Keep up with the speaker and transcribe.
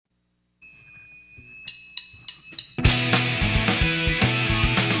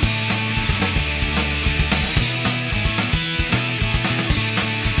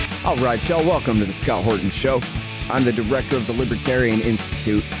All right, y'all, welcome to the Scott Horton Show. I'm the director of the Libertarian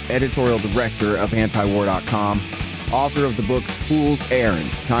Institute, editorial director of antiwar.com, author of the book Fool's Errand,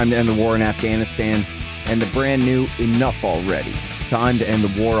 Time to End the War in Afghanistan, and the brand new Enough Already, Time to End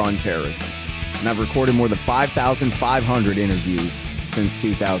the War on Terrorism. And I've recorded more than 5,500 interviews since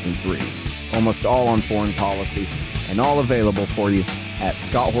 2003, almost all on foreign policy, and all available for you at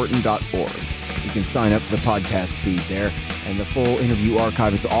scotthorton.org. You can sign up for the podcast feed there, and the full interview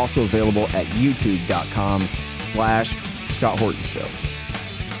archive is also available at youtube.com/Scott Horton Show.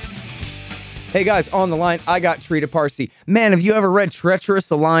 Hey guys, on the line, I got Trita Parsi. Man, have you ever read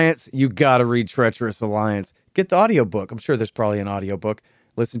Treacherous Alliance? You gotta read Treacherous Alliance. Get the audiobook. I'm sure there's probably an audiobook.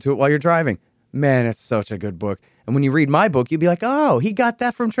 Listen to it while you're driving. Man, it's such a good book. And when you read my book, you'll be like, oh, he got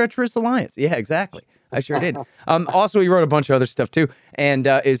that from Treacherous Alliance. Yeah, exactly. I sure did. Also, he wrote a bunch of other stuff too, and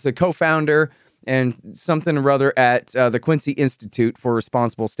is the co-founder and something or other at the Quincy Institute for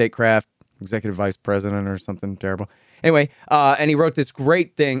Responsible Statecraft, executive vice president or something terrible. Anyway, and he wrote this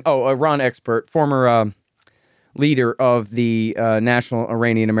great thing. Oh, Iran expert, former leader of the National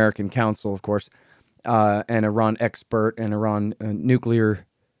Iranian American Council, of course, and Iran expert and Iran nuclear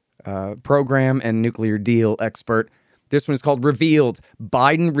program and nuclear deal expert. This one's called Revealed,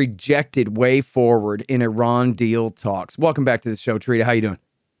 Biden Rejected Way Forward in Iran Deal Talks. Welcome back to the show, Trita. How you doing?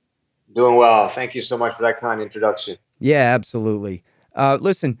 Doing well. Thank you so much for that kind introduction. Yeah, absolutely.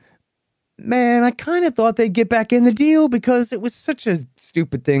 Listen, man, I kind of thought they'd get back in the deal because it was such a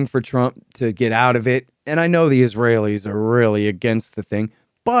stupid thing for Trump to get out of it. And I know the Israelis are really against the thing,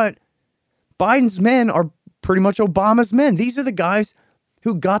 but Biden's men are pretty much Obama's men. These are the guys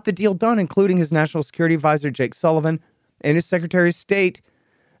who got the deal done, including his National Security Advisor, Jake Sullivan, and his Secretary of State,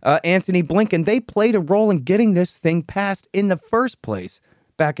 Antony Blinken. They played a role in getting this thing passed in the first place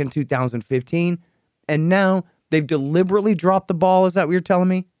back in 2015, and now they've deliberately dropped the ball. Is that what you're telling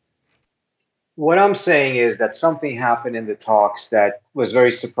me? What I'm saying is that something happened in the talks that was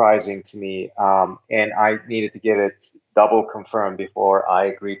very surprising to me, and I needed to get it double confirmed before I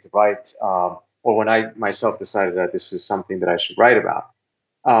agreed to write, or when I myself decided that this is something that I should write about.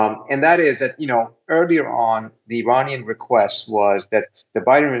 And that is that, earlier on, the Iranian request was that the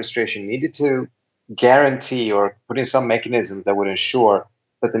Biden administration needed to guarantee or put in some mechanisms that would ensure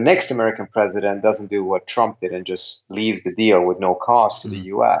that the next American president doesn't do what Trump did and just leaves the deal with no cost to the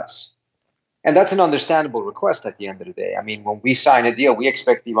U.S. And that's an understandable request at the end of the day. I mean, when we sign a deal, we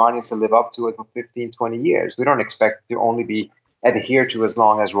expect the Iranians to live up to it for 15, 20 years. We don't expect to only be adhered to as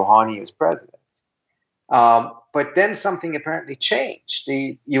long as Rouhani is president. But then something apparently changed.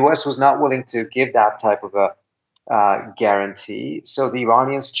 The U.S. was not willing to give that type of a guarantee. So the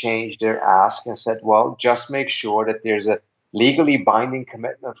Iranians changed their ask and said, well, just make sure that there's a legally binding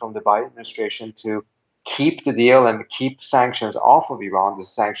commitment from the Biden administration to keep the deal and keep sanctions off of Iran, the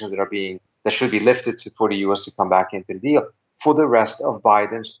sanctions that should be lifted for the U.S. to come back into the deal for the rest of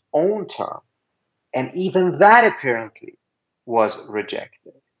Biden's own term. And even that apparently was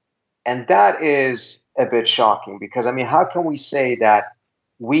rejected. And that is a bit shocking because, how can we say that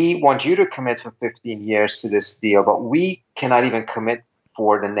we want you to commit for 15 years to this deal, but we cannot even commit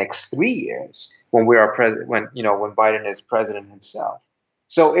for the next 3 years when we are president, when Biden is president himself.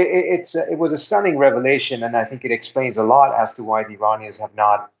 So it was a stunning revelation, and I think it explains a lot as to why the Iranians have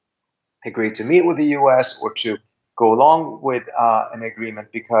not agreed to meet with the U.S. or to go along with an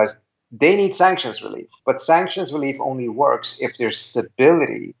agreement because they need sanctions relief. But sanctions relief only works if there's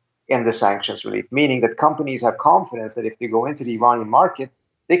stability in the sanctions relief, meaning that companies have confidence that if they go into the Iranian market,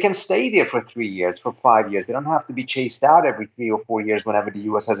 they can stay there for 3 years, for 5 years. They don't have to be chased out every 3 or 4 years whenever the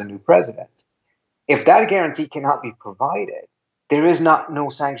U.S. has a new president. If that guarantee cannot be provided, there is no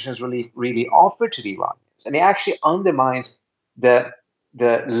sanctions relief really offered to the Iranians. And it actually undermines the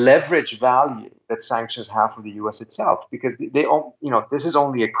leverage value that sanctions have for the U.S. itself, because this is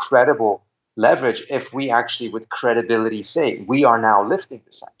only a credible leverage if we actually, with credibility, say we are now lifting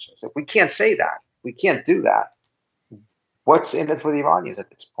the sanctions. If we can't say that, we can't do that, what's in it for the Iranians at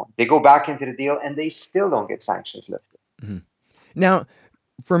this point? They go back into the deal and they still don't get sanctions lifted. Mm-hmm. Now,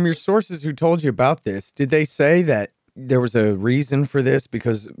 from your sources who told you about this, did they say that there was a reason for this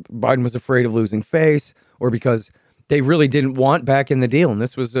because Biden was afraid of losing face, or because they really didn't want back in the deal and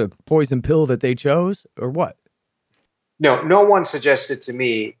this was a poison pill that they chose, or what? No one suggested to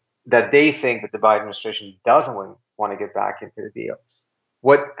me that they think that the Biden administration doesn't want to get back into the deal.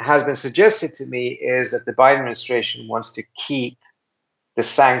 What has been suggested to me is that the Biden administration wants to keep the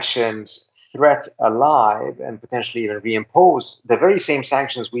sanctions threat alive and potentially even reimpose the very same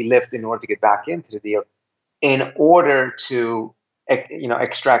sanctions we lift in order to get back into the deal, in order to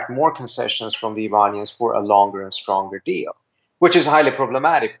extract more concessions from the Iranians for a longer and stronger deal. which is highly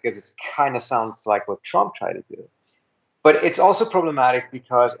problematic because it kind of sounds like what Trump tried to do. But it's also problematic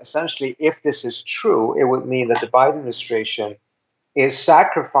because essentially, if this is true, it would mean that the Biden administration is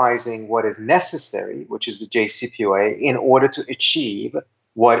sacrificing what is necessary, which is the JCPOA, in order to achieve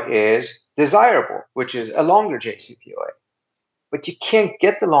what is desirable, which is a longer JCPOA. But you can't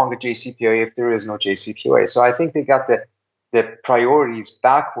get the longer JCPOA if there is no JCPOA. So I think they got the priorities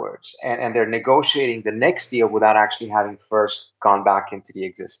backwards, and they're negotiating the next deal without actually having first gone back into the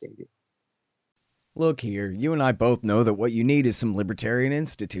existing deal. Look here, you and I both know that what you need is some Libertarian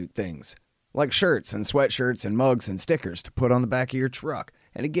Institute things. Like shirts and sweatshirts and mugs and stickers to put on the back of your truck.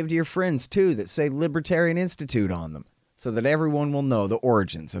 And to give to your friends, too, that say Libertarian Institute on them. So that everyone will know the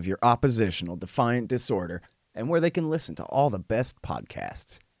origins of your oppositional defiant disorder and where they can listen to all the best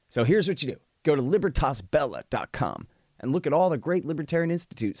podcasts. So here's what you do. Go to libertasbella.com and look at all the great Libertarian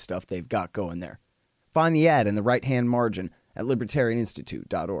Institute stuff they've got going there. Find the ad in the right-hand margin at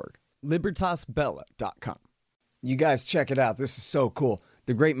libertarianinstitute.org. libertasbella.com. You guys check it out. This is so cool.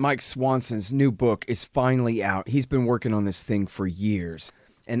 The great Mike Swanson's new book is finally out. He's been working on this thing for years.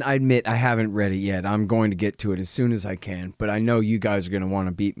 And I admit I haven't read it yet. I'm going to get to it as soon as I can, but I know you guys are going to want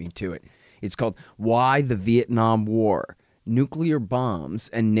to beat me to it. It's called Why the Vietnam War, Nuclear Bombs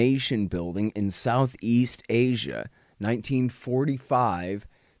and Nation Building in Southeast Asia, 1945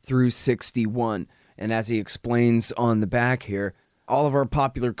 through 61. And as he explains on the back here, all of our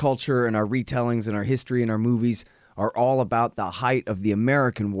popular culture and our retellings and our history and our movies are all about the height of the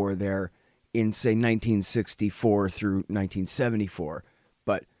American war there in, say, 1964 through 1974.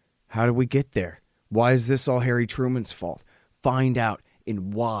 But how did we get there? Why is this all Harry Truman's fault? Find out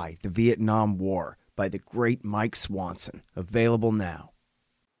in Why the Vietnam War by the great Mike Swanson. Available now.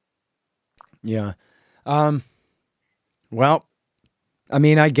 Yeah. Well, I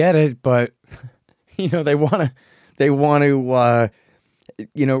mean, I get it, but, they want to,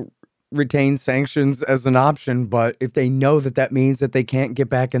 retain sanctions as an option. But if they know that means that they can't get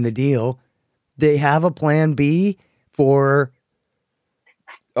back in the deal, they have a plan B for,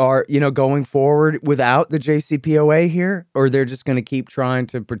 going forward without the JCPOA here, or they're just going to keep trying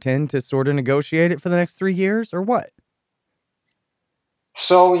to pretend to sort of negotiate it for the next 3 years, or what?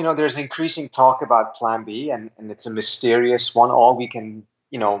 So, there's increasing talk about Plan B, and it's a mysterious one. All we can,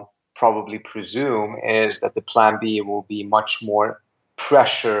 probably presume is that the Plan B will be much more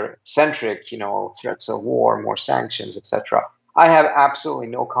pressure-centric, threats of war, more sanctions, etc. I have absolutely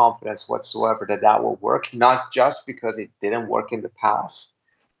no confidence whatsoever that will work, not just because it didn't work in the past,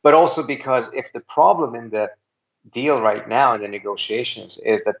 but also because if the problem in the deal right now in the negotiations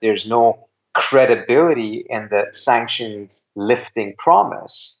is that there's no credibility in the sanctions lifting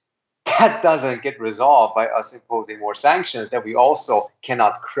promise, that doesn't get resolved by us imposing more sanctions that we also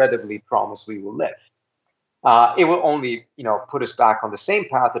cannot credibly promise we will lift. It will only, put us back on the same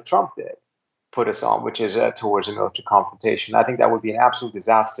path that Trump did put us on, which is towards a military confrontation. I think that would be an absolute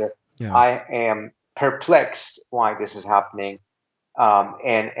disaster. Yeah. I am perplexed why this is happening.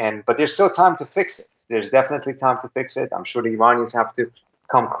 But there's still time to fix it. There's definitely time to fix it. I'm sure the Iranians have to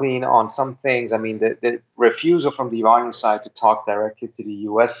come clean on some things. I mean, the refusal from the Iranian side to talk directly to the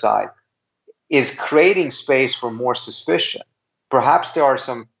U.S. side is creating space for more suspicion. Perhaps there are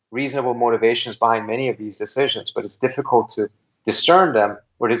some reasonable motivations behind many of these decisions, but it's difficult to discern them,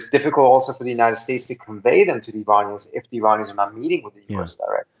 or it's difficult also for the United States to convey them to the Iranians if the Iranians are not meeting with the U.S.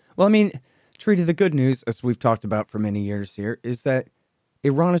 directly. Well, I mean, Trita, the good news, as we've talked about for many years here, is that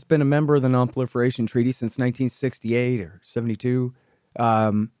Iran has been a member of the Non-Proliferation Treaty since 1968 or 72,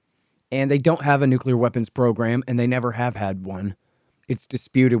 and they don't have a nuclear weapons program, and they never have had one. It's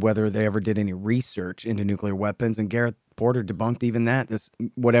disputed whether they ever did any research into nuclear weapons, and Gareth Porter debunked even that. This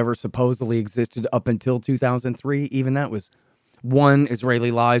whatever supposedly existed up until 2003, even that was one,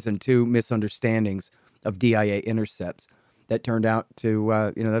 Israeli lies, and two, misunderstandings of DIA intercepts that turned out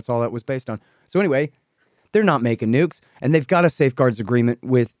to, that's all that was based on. So anyway, they're not making nukes, and they've got a safeguards agreement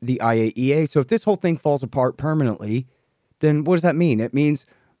with the IAEA. So if this whole thing falls apart permanently, then what does that mean? It means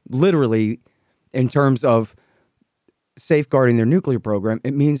literally, in terms of safeguarding their nuclear program,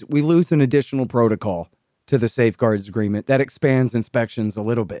 it means we lose an additional protocol to the safeguards agreement that expands inspections a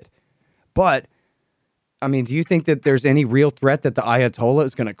little bit. But, I mean, do you think that there's any real threat that the Ayatollah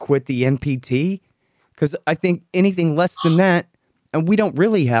is going to quit the NPT? Because I think anything less than that, and we don't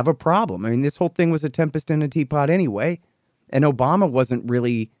really have a problem. I mean, this whole thing was a tempest in a teapot anyway, and Obama wasn't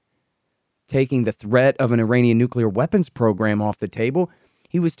really taking the threat of an Iranian nuclear weapons program off the table.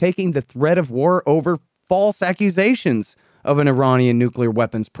 He was taking the threat of war over false accusations of an Iranian nuclear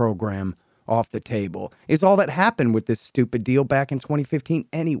weapons program off the table. Is all that happened with this stupid deal back in 2015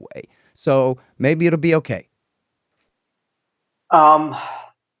 anyway. So maybe it'll be okay. Um,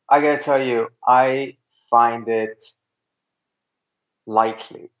 I gotta tell you, I find it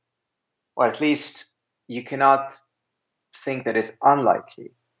likely, or at least you cannot think that it's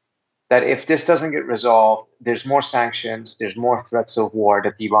unlikely, that if this doesn't get resolved, there's more sanctions, there's more threats of war,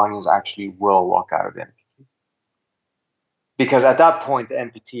 that the Iranians actually will walk out of the NPT. Because at that point, the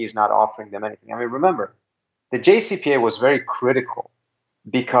NPT is not offering them anything. I mean, remember, the JCPA was very critical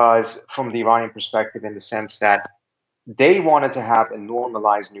because, from the Iranian perspective, in the sense that they wanted to have a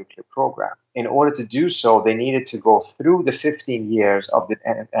normalized nuclear program. In order to do so, they needed to go through the 15 years of the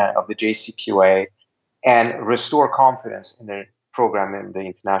JCPOA and restore confidence in their program in the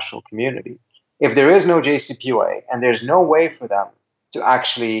international community. If there is no JCPOA and there's no way for them to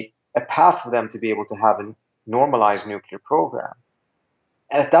actually, a path for them to be able to have a normalized nuclear program,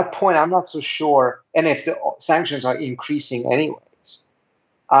 and at that point, I'm not so sure. And if the sanctions are increasing anyways,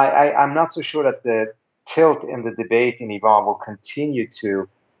 I'm not so sure that the tilt in the debate in Iran will continue to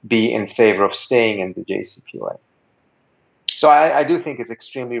be in favor of staying in the JCPOA. So I do think it's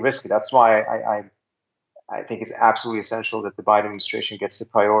extremely risky. That's why I think it's absolutely essential that the Biden administration gets the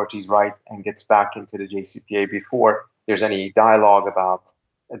priorities right and gets back into the JCPOA before there's any dialogue about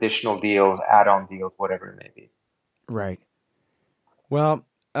additional deals, add-on deals, whatever it may be. Right. Well,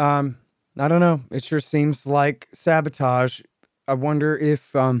 I don't know. It sure seems like sabotage. I wonder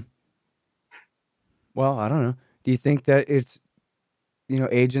if, well, I don't know. Do you think that it's,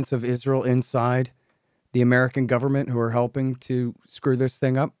 agents of Israel inside the American government who are helping to screw this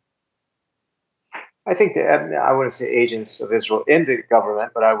thing up? I think that, I wouldn't say agents of Israel in the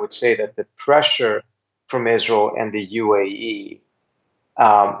government, but I would say that the pressure from Israel and the UAE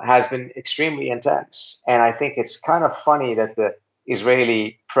has been extremely intense. And I think it's kind of funny that the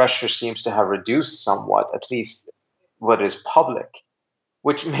Israeli pressure seems to have reduced somewhat, at least what is public,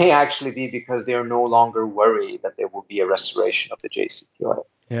 which may actually be because they're no longer worried that there will be a restoration of the JCPOA.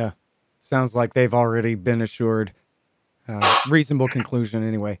 Yeah. Sounds like they've already been assured. Reasonable conclusion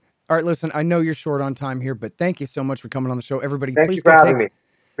anyway. All right, listen, I know you're short on time here, but thank you so much for coming on the show. Everybody, Thank please you for go having me.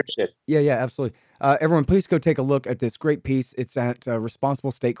 Appreciate it. Yeah, absolutely. Everyone, please go take a look at this great piece. It's at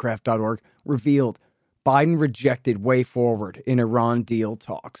responsiblestatecraft.org. Revealed, Biden rejected way forward in Iran deal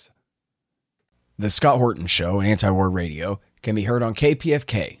talks. The Scott Horton Show, Anti-War Radio, can be heard on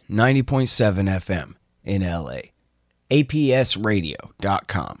KPFK 90.7 FM in LA,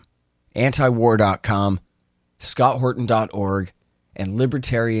 APSradio.com, antiwar.com, scotthorton.org, and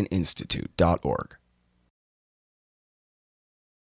libertarianinstitute.org.